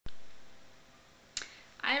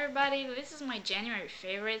everybody, this is my January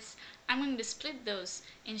favorites. I'm going to split those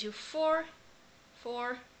into four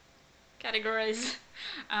categories.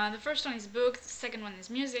 The first one is book, the second one is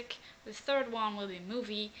music, the third one will be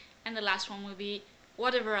movie, and the last one will be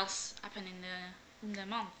whatever else happened in the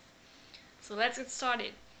month. So let's get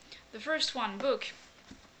started. The first one, book.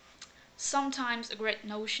 Sometimes a Great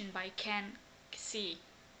Notion by Kesey.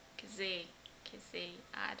 I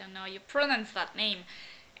don't know how you pronounce that name.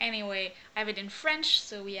 Anyway, I have it in French,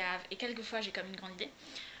 so we have Et quelquefois j'ai comme une grande idée.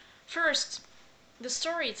 First, the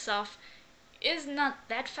story itself is not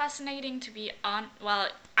that fascinating to be on. Well,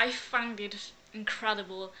 I find it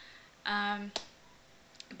incredible,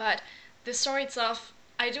 but the story itself,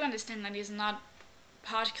 I do understand that is not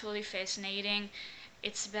particularly fascinating.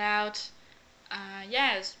 It's about,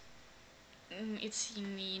 yes, it's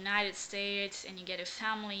in the United States, and you get a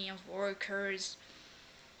family of workers.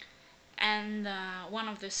 And one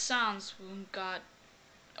of the sons who got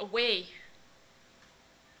away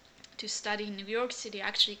to study in New York City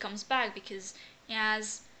actually comes back because he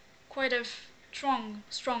has quite a strong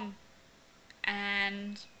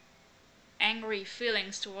and angry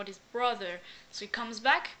feelings toward his brother. So he comes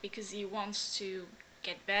back because he wants to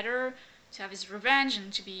get better, to have his revenge,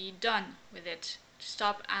 and to be done with it, to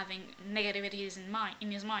stop having negativities in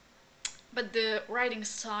his mind. But the writing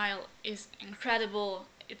style is incredible.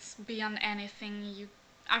 It's beyond anything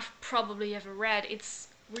I've probably ever read. It's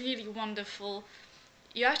really wonderful.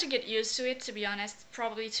 You have to get used to it, to be honest. It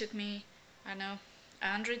probably took me, I don't know,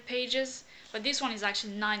 100 pages. But this one is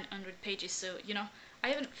actually 900 pages, so, I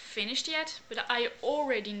haven't finished yet, but I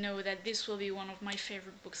already know that this will be one of my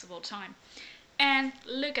favorite books of all time. And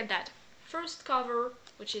look at that. First cover,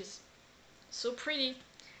 which is so pretty.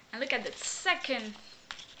 And look at the second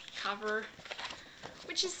cover,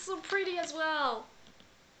 which is so pretty as well.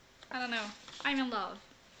 I don't know, I'm in love.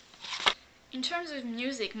 In terms of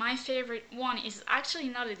music, my favorite one is actually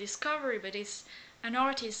not a discovery, but it's an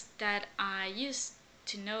artist that I used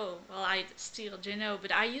to know. Well, I still do know,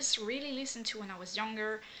 but I used to really listen to when I was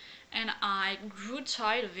younger, and I grew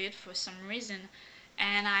tired of it for some reason,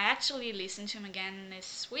 and I actually listened to him again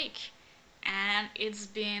this week, and it's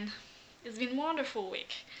been a wonderful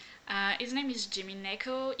week. His name is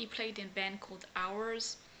Gnecco. He played in a band called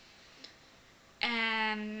Hours,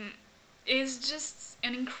 and is just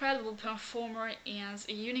an incredible performer. He has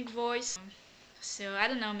a unique voice. So I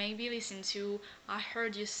don't know, maybe listen to I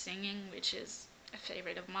Heard You Singing, which is a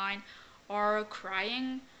favorite of mine, or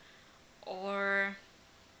Crying, or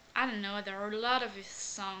I don't know, there are a lot of his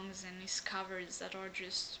songs and his covers that are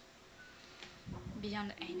just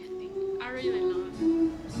beyond anything. I really love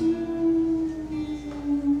it.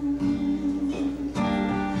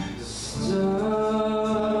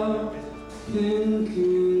 Stop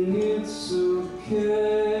thinking it's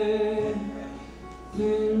okay.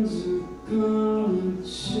 Things are gonna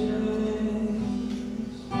change.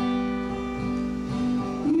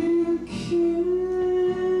 You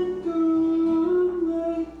can't go on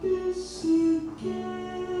like this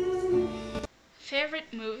again.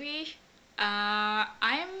 Favorite movie?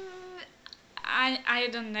 I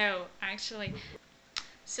don't know, actually.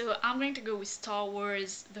 So I'm going to go with Star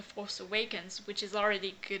Wars The Force Awakens, which is already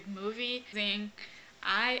a good movie.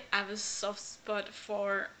 I have a soft spot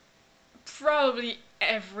for probably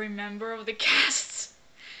every member of the cast.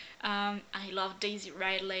 I love Daisy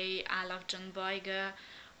Ridley, I love John Boyega,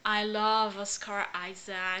 I love Oscar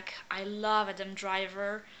Isaac, I love Adam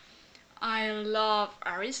Driver, I love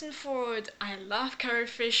Harrison Ford, I love Carrie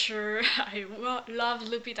Fisher, I love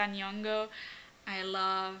Lupita Nyong'o, I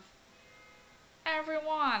love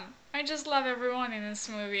everyone. I just love everyone in this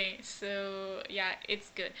movie, so yeah, it's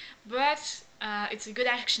good. But it's a good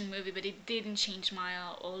action movie, but it didn't change my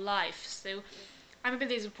whole life, so I'm a bit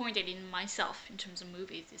disappointed in myself in terms of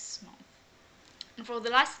movies this month. And for the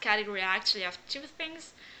last category, I actually have two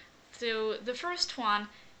things. So the first one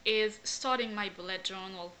is starting my bullet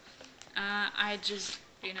journal. I just,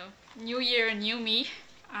 new year, new me.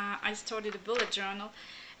 I started a bullet journal,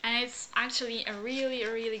 and it's actually a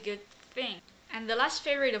really good thing. And the last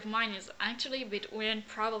favorite of mine is actually a bit weird,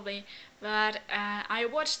 probably, but I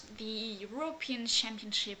watched the European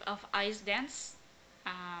Championship of Ice Dance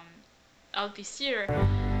out this year,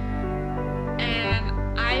 and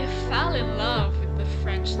I fell in love with the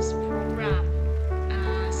French program.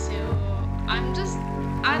 So I'm just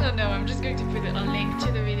going to put a link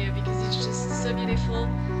to the video because it's just so beautiful.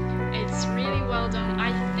 It's really well done.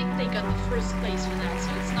 I think they got the first place for that, so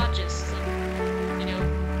it's not just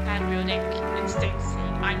patriotic instincts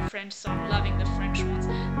saying I'm French, so I'm loving the French ones.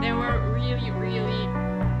 They were really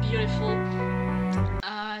beautiful,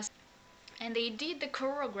 and they did the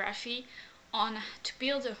choreography on To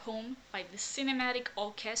Build a Home by the Cinematic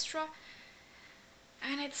Orchestra,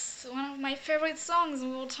 and it's one of my favorite songs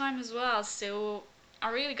of all time as well, so I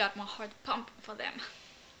really got my heart pumping for them.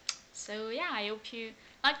 So yeah, I hope you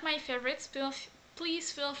like my favorites.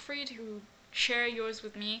 Please feel free to share yours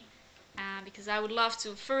with me, because I would love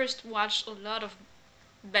to first watch a lot of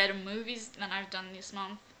better movies than I've done this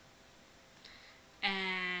month.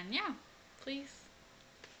 And yeah, please,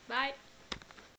 bye.